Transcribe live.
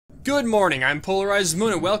Good morning, I'm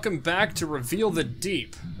PolarizedMoon and welcome back to Reveal the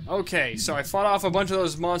Deep. Okay, so I fought off a bunch of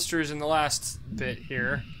those monsters in the last bit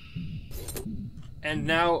here. And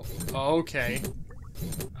now, okay.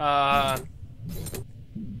 Now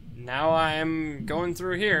I'm going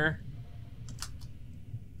through here.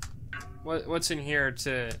 What's in here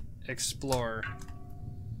to explore?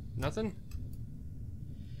 Nothing?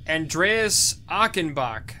 Andreas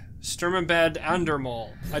Achenbach, Sturmbad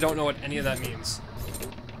Andermol. I don't know what any of that means.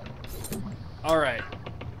 Alright.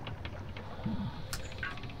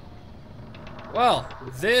 Well,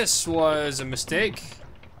 this was a mistake.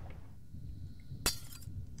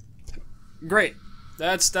 Great.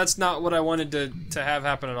 That's not what I wanted to have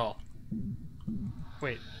happen at all.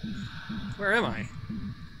 Wait. Where am I?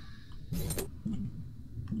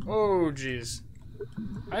 Oh, jeez.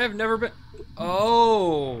 I have never been...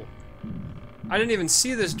 Oh! I didn't even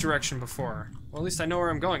see this direction before. Well, at least I know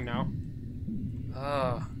where I'm going now.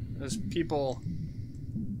 Those people...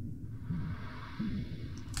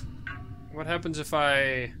 What happens if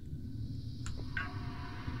I...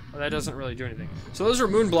 Well, that doesn't really do anything. So those are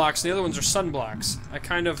moon blocks, and the other ones are sun blocks. I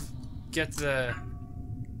kind of get the...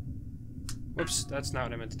 Whoops, that's not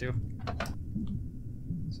what I meant to do.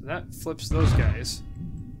 So that flips those guys.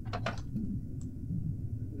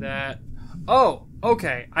 That... Oh!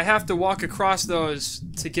 Okay, I have to walk across those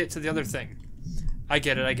to get to the other thing. I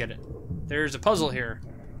get it, I get it. There's a puzzle here.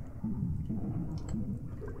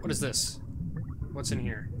 What is this? What's in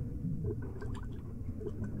here?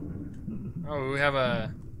 Oh, we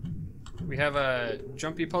have a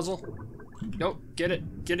jumpy puzzle? Nope, get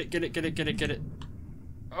it, get it, get it, get it, get it, get it.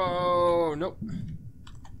 Oh, nope.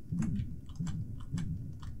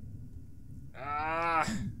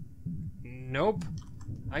 Nope.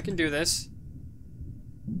 I can do this.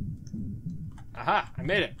 Aha, I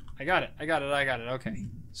made it. I got it, I got it, I got it, okay.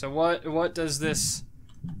 So what does this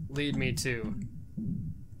lead me to?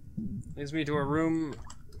 Leads me to a room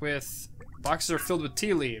with boxes are filled with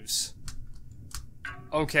tea leaves.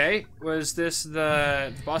 Okay, was this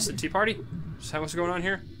the Boston Tea Party? Is that what's going on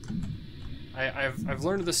here? I've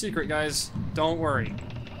learned the secret, guys. Don't worry.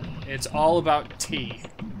 It's all about tea.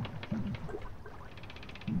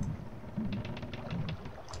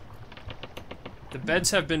 The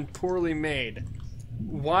beds have been poorly made.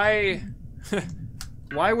 Why?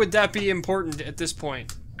 Why would that be important at this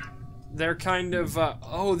point? They're kind of,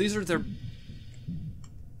 oh, these are their...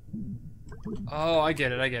 Oh, I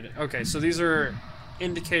get it, I get it. Okay, so these are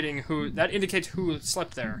indicating who... That indicates who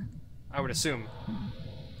slept there, I would assume.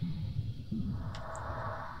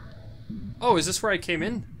 Oh, is this where I came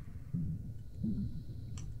in?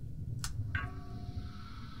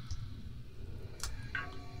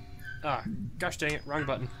 Ah, gosh dang it, wrong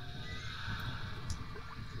button.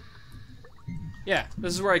 Yeah,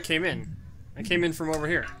 this is where I came in. I came in from over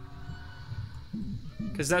here.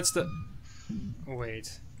 Because that's the...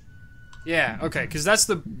 Wait. Yeah, okay, because that's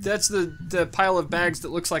the pile of bags that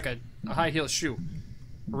looks like a high-heeled shoe.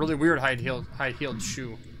 A really weird high-heeled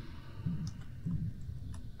shoe.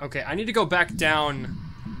 Okay, I need to go back down.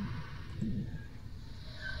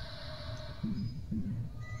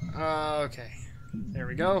 Okay. There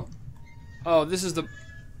we go. Oh, this is the...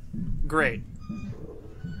 Great.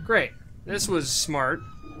 Great. This was smart.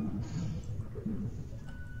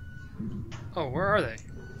 Oh, where are they?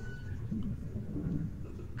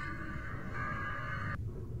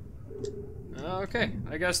 Okay,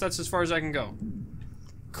 I guess that's as far as I can go.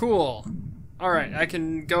 Cool. Alright, I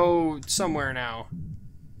can go somewhere now.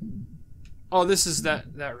 Oh, this is that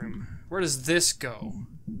room. Where does this go?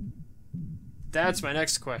 That's my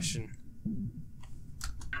next question.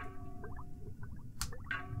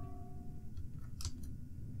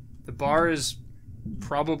 The bar is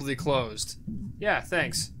probably closed. Yeah,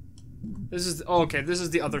 thanks. This is... Oh, okay, this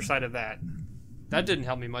is the other side of that. That didn't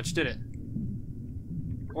help me much, did it?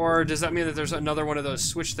 Or does that mean that there's another one of those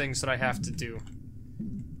switch things that I have to do?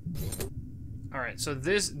 Alright, so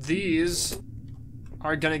these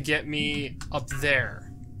are gonna get me up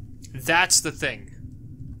there. That's the thing.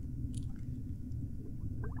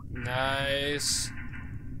 Nice.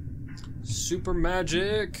 Super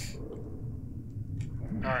magic.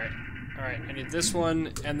 Alright, alright, I need this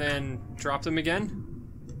one, and then drop them again.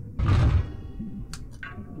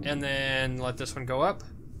 And then let this one go up.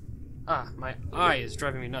 Ah, my eye is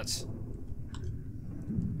driving me nuts.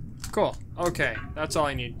 Cool. Okay, that's all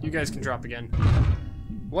I need. You guys can drop again.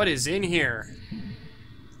 What is in here?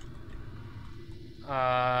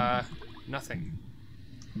 Nothing.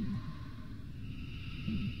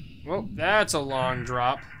 Well, that's a long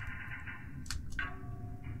drop.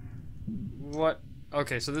 What?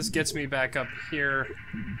 Okay, so this gets me back up here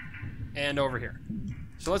and over here.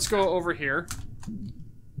 So let's go over here.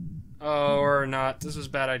 Oh, or not. This was a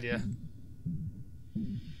bad idea.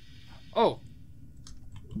 Oh.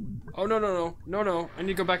 Oh, no, no, no. No, no. I need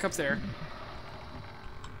to go back up there.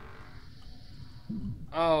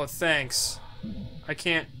 Oh, thanks. I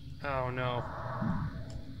can't... Oh, no.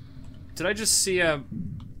 Did I just see a...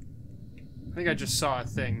 I think I just saw a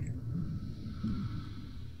thing.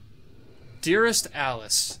 Dearest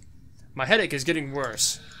Alice, my headache is getting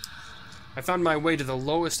worse. I found my way to the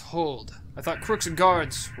lowest hold. I thought crooks and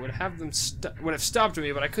guards would have stopped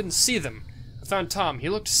me, but I couldn't see them. I found Tom. He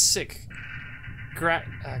looked sick,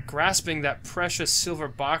 grasping that precious silver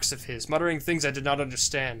box of his, muttering things I did not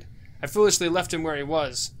understand. I foolishly left him where he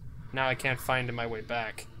was. Now I can't find my way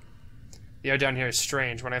back. The air down here is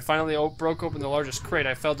strange. When I finally broke open the largest crate,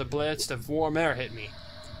 I felt a blast of warm air hit me.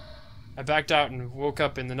 I backed out and woke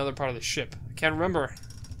up in another part of the ship. I can't remember.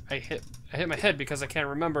 I hit my head because I can't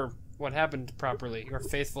remember what happened properly. Your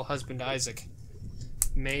faithful husband, Isaac.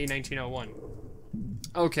 May 1901.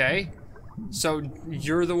 Okay. So,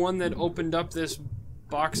 you're the one that opened up this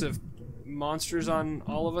box of monsters on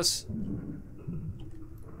all of us?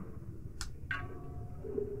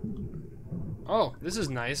 Oh, this is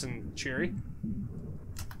nice and cheery.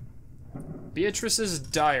 Beatrice's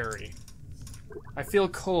diary. I feel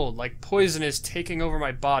cold, like poison is taking over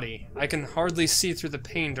my body. I can hardly see through the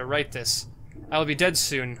pain to write this. I will be dead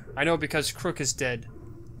soon. I know because Crook is dead.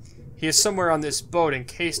 He is somewhere on this boat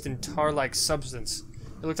encased in tar-like substance.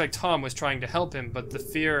 It looked like Tom was trying to help him, but the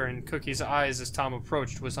fear in Cookie's eyes as Tom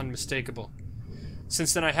approached was unmistakable.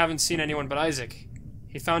 Since then I haven't seen anyone but Isaac.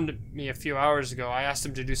 He found me a few hours ago. I asked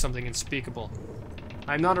him to do something unspeakable.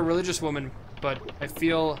 I'm not a religious woman, but I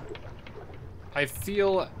feel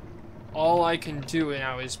all I can do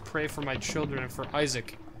now is pray for my children and for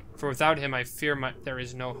Isaac, for without him I fear there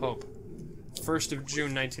is no hope. 1st of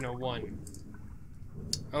June 1901.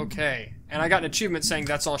 Okay, and I got an achievement saying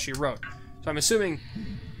that's all she wrote. So I'm assuming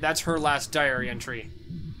that's her last diary entry.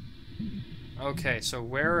 Okay, so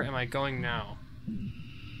where am I going now?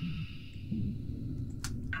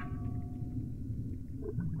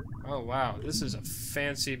 Oh wow, this is a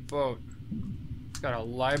fancy boat. It's got a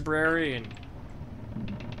library and...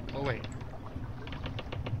 Oh wait.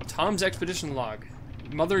 Tom's expedition log.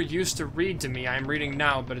 Mother used to read to me. I am reading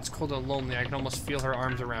now, but it's cold and lonely. I can almost feel her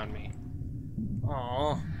arms around me.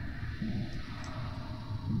 Aww.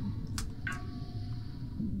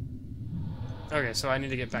 Okay, so I need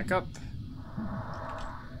to get back up.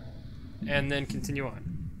 And then continue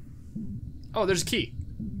on. Oh, there's a key.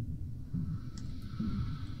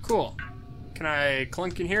 Cool. Can I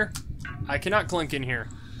clunk in here? I cannot clunk in here.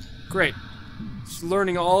 Great. Just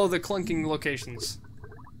learning all of the clunking locations.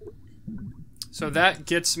 So that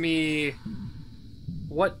gets me...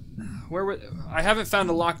 What? Where I haven't found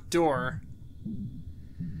a locked door.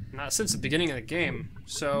 Not since the beginning of the game.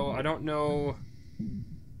 So I don't know...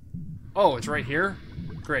 Oh, it's right here?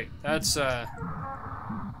 Great. That's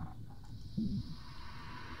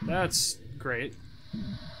great.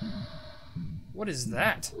 What is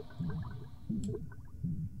that?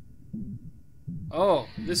 Oh,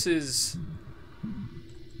 this is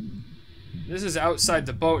outside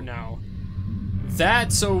the boat now.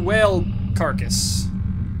 That's a whale carcass.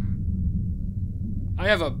 I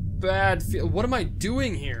have a bad feel. What am I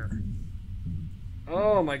doing here?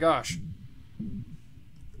 Oh my gosh.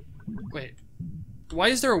 Wait. Why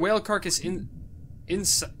is there a whale carcass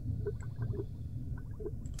inside?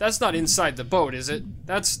 That's not inside the boat, is it?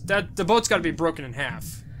 The boat's got to be broken in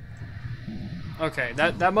half. Okay,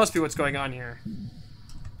 that must be what's going on here.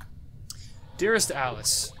 Dearest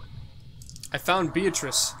Alice, I found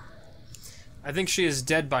Beatrice. I think she is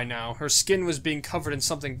dead by now. Her skin was being covered in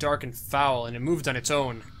something dark and foul, and it moved on its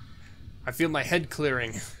own. I feel my head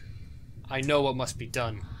clearing. I know what must be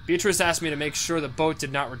done. Beatrice asked me to make sure the boat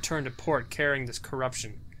did not return to port carrying this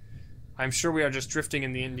corruption. I am sure we are just drifting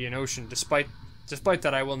in the Indian Ocean. Despite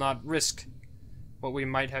that, I will not risk what we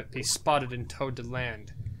might be spotted and towed to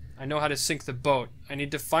land. I know how to sink the boat. I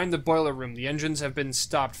need to find the boiler room. The engines have been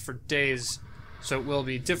stopped for days, so it will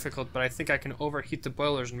be difficult, but I think I can overheat the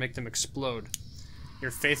boilers and make them explode.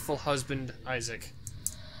 Your faithful husband, Isaac.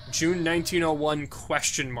 June 1901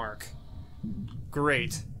 question mark.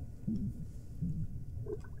 Great.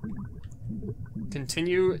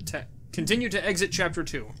 Continue to exit chapter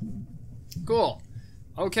 2. Cool.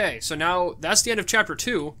 Okay, so now that's the end of chapter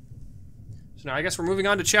 2. So now I guess we're moving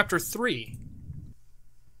on to chapter 3.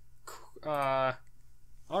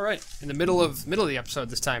 Alright, in the middle of the episode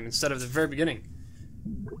this time instead of the very beginning.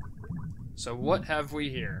 So what have we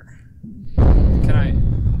here? Can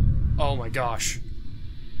I... Oh my gosh.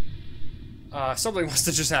 Something must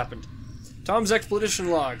have just happened. Tom's expedition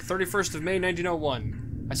log, 31st of May,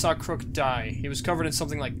 1901. I saw Crook die. He was covered in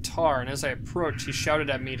something like tar, and as I approached, he shouted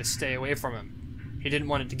at me to stay away from him. He didn't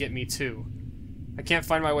want it to get me too. I can't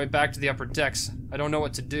find my way back to the upper decks. I don't know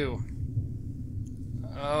what to do.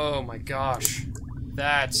 Oh my gosh.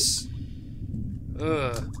 That's...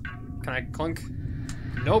 Ugh. Can I clunk?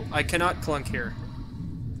 Nope, I cannot clunk here.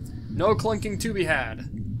 No clunking to be had.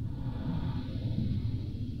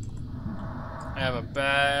 I have a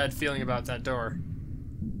bad feeling about that door.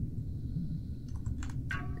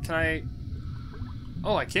 Can I...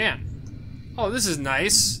 Oh, I can. Oh, this is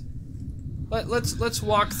nice. Let's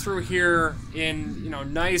walk through here in, you know,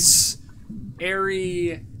 nice,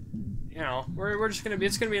 airy... You know, we're just gonna be...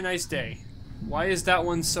 It's gonna be a nice day. Why is that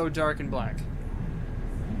one so dark and black?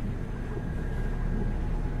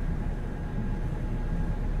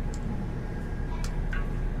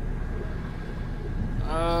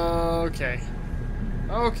 Okay.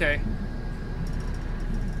 Okay.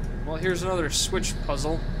 Well, here's another switch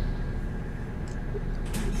puzzle.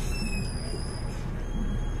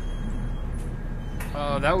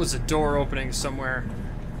 Oh, that was a door opening somewhere.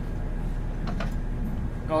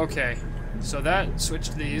 Okay. So that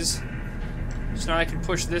switched these. So now I can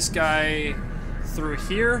push this guy through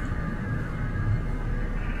here.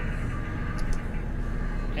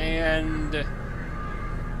 And then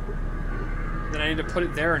I need to put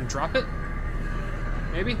it there and drop it?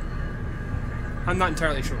 Maybe? I'm not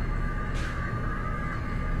entirely sure.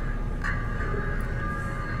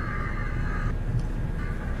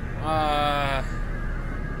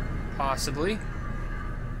 Possibly.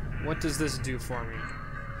 What does this do for me?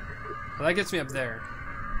 Well, that gets me up there.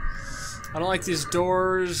 I don't like these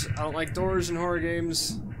doors. I don't like doors in horror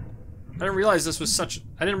games. I didn't realize this was such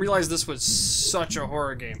a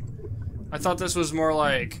horror game. I thought this was more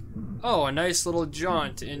like, oh, a nice little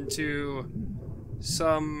jaunt into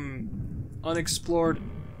some unexplored...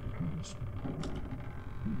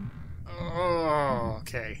 Oh,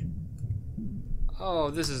 okay.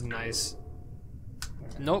 Oh, this is nice.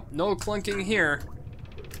 Nope, no clunking here.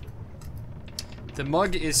 The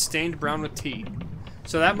mug is stained brown with tea.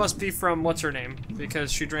 So that must be from what's-her-name,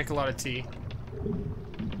 because she drank a lot of tea.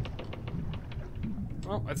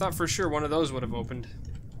 Oh, I thought for sure one of those would have opened.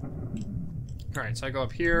 Alright, so I go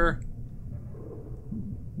up here.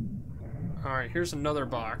 Alright, here's another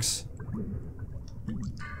box.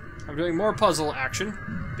 I'm doing more puzzle action,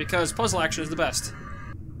 because puzzle action is the best.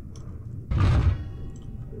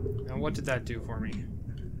 Now, what did that do for me?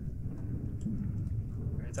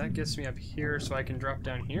 Alright, that gets me up here so I can drop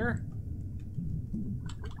down here.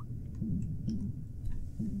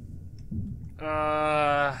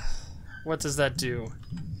 What does that do?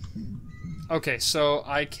 Okay, so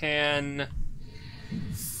I can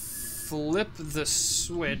flip the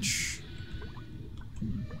switch.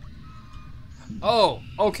 Oh,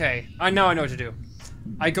 okay. Now I know what to do.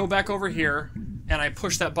 I go back over here, and I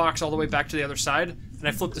push that box all the way back to the other side, and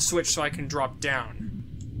I flip the switch so I can drop down.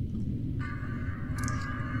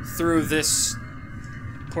 Through this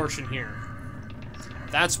portion here.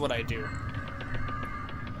 That's what I do.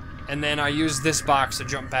 And then I use this box to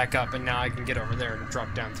jump back up, and now I can get over there and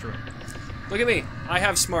drop down through it. Look at me. I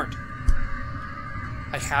have smart.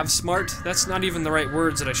 I have smart? That's not even the right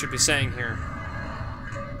words that I should be saying here.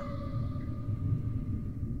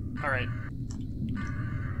 Alright.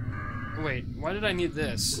 Wait, why did I need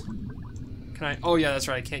this? Can I... Oh yeah, that's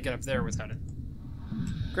right. I can't get up there without it.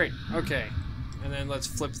 Great. Okay. And then let's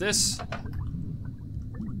flip this.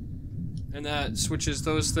 And that switches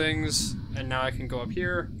those things. And now I can go up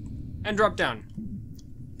here. And drop down.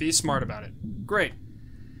 Be smart about it. Great.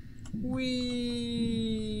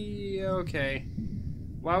 Whee! Okay.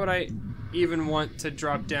 Why would I even want to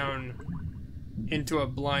drop down into a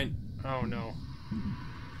blind... Oh, no.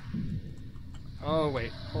 Oh,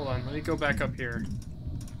 wait. Hold on. Let me go back up here.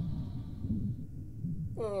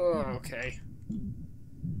 Oh, okay.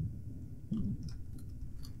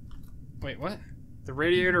 Wait, what? The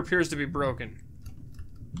radiator appears to be broken.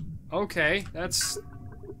 Okay, that's...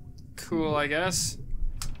 cool, I guess.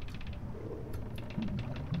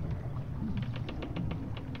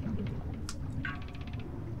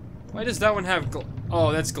 Why does that one have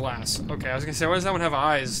oh, that's glass. Okay, I was gonna say, why does that one have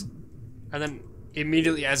eyes? And then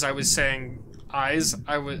immediately as I was saying eyes,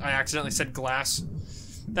 I accidentally said glass.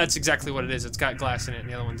 That's exactly what it is. It's got glass in it, and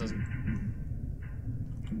the other one doesn't.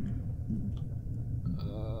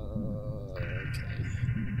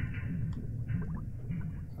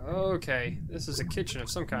 Okay, this is a kitchen of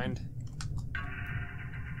some kind.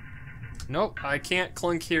 Nope, I can't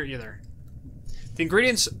clunk here either. The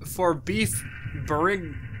ingredients for beef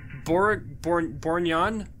bourguignon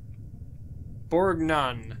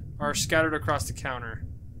are scattered across the counter.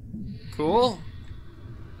 Cool.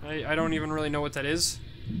 I don't even really know what that is.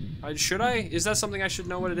 Should I? Is that something I should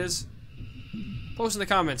know what it is? Post in the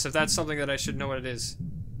comments if that's something that I should know what it is.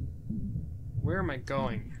 Where am I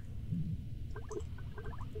going?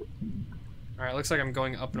 Alright, looks like I'm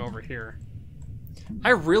going up and over here. I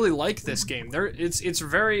really like this game. It's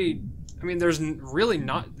very... I mean, there's really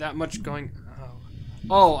not that much going...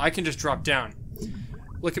 Oh, I can just drop down.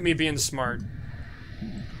 Look at me being smart.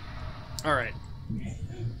 Alright.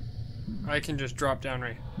 I can just drop down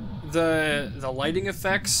right. The lighting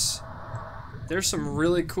effects... There's some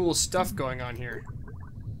really cool stuff going on here.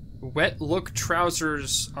 Wet look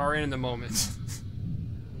trousers are in the moment.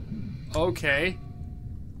 Okay.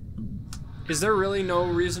 Is there really no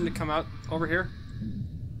reason to come out over here?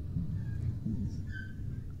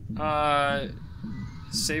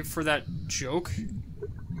 Save for that joke?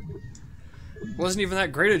 Wasn't even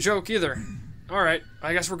that great a joke either. Alright,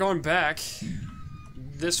 I guess we're going back.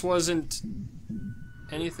 This wasn't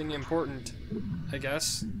anything important, I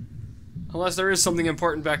guess. Unless there is something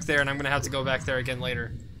important back there and I'm gonna have to go back there again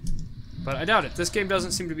later. But I doubt it. This game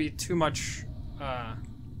doesn't seem to be too much, I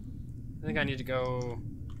think I need to go...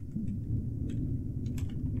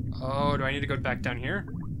 Oh, do I need to go back down here?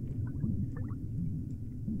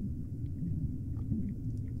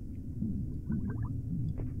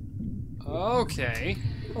 Okay.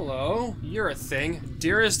 Hello. You're a thing.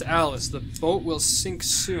 Dearest Alice, the boat will sink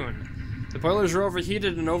soon. The boilers are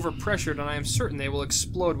overheated and overpressured, and I am certain they will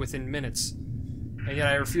explode within minutes. And yet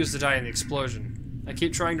I refuse to die in the explosion. I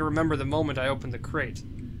keep trying to remember the moment I opened the crate.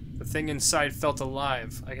 The thing inside felt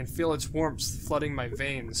alive. I can feel its warmth flooding my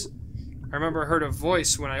veins. I remember I heard a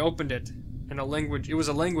voice when I opened it, and it was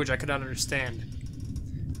a language I could not understand.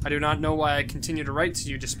 I do not know why I continue to write to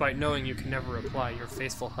you despite knowing you can never reply. Your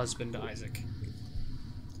faithful husband, Isaac.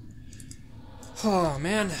 Oh,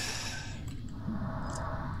 man.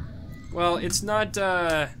 Well, it's not,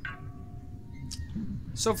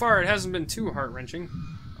 so far it hasn't been too heart-wrenching.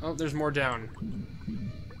 Oh, there's more down.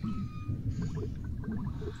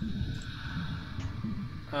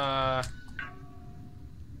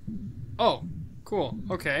 Oh, cool.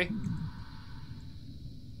 Okay.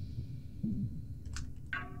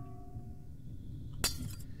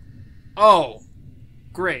 Oh,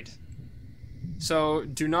 great. So,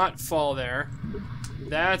 do not fall there.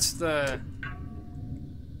 That's the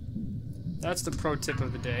pro tip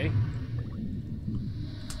of the day.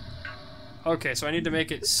 Okay, so I need to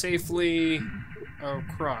make it safely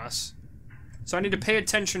across. So I need to pay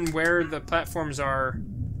attention where the platforms are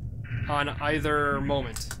on either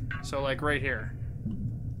moment. So, like, right here.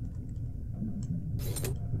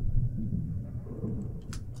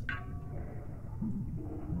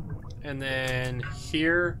 And then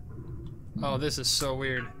here. Oh, this is so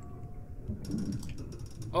weird.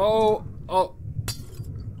 Oh, oh.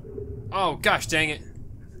 Oh, gosh dang it.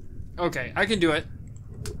 Okay, I can do it.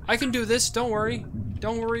 I can do this, don't worry.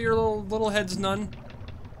 Don't worry your little heads none.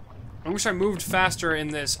 I wish I moved faster in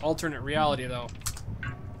this alternate reality, though.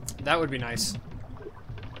 That would be nice.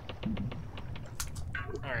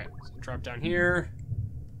 Alright, so drop down here.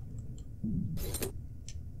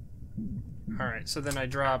 Alright, so then I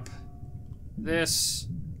drop this,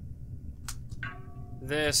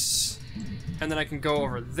 and then I can go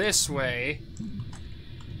over this way.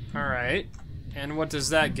 Alright, and what does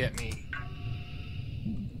that get me?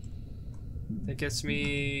 That gets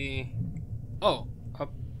me... Oh,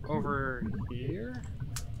 up over here?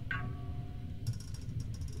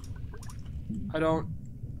 I don't...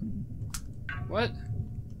 What?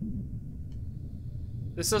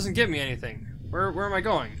 This doesn't get me anything. Where am I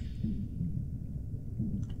going?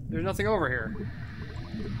 There's nothing over here.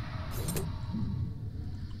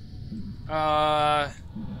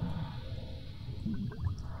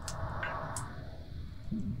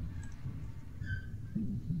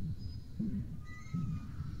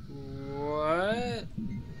 What?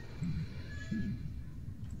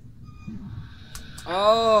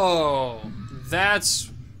 Oh,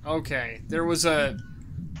 that's okay. There was a...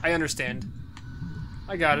 I understand.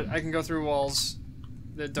 I got it. I can go through walls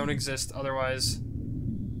that don't exist otherwise.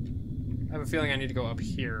 I have a feeling I need to go up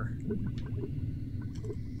here.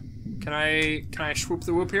 Can I swoop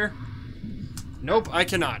the whoop here? Nope, I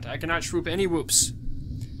cannot. I cannot swoop any whoops.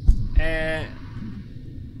 And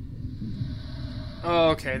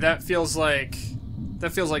okay, that feels like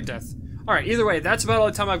death. Alright, either way, that's about all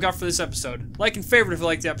the time I've got for this episode. Like and favorite if you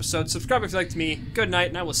liked the episode, subscribe if you liked me, good night,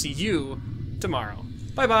 and I will see you tomorrow.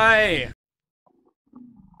 Bye-bye!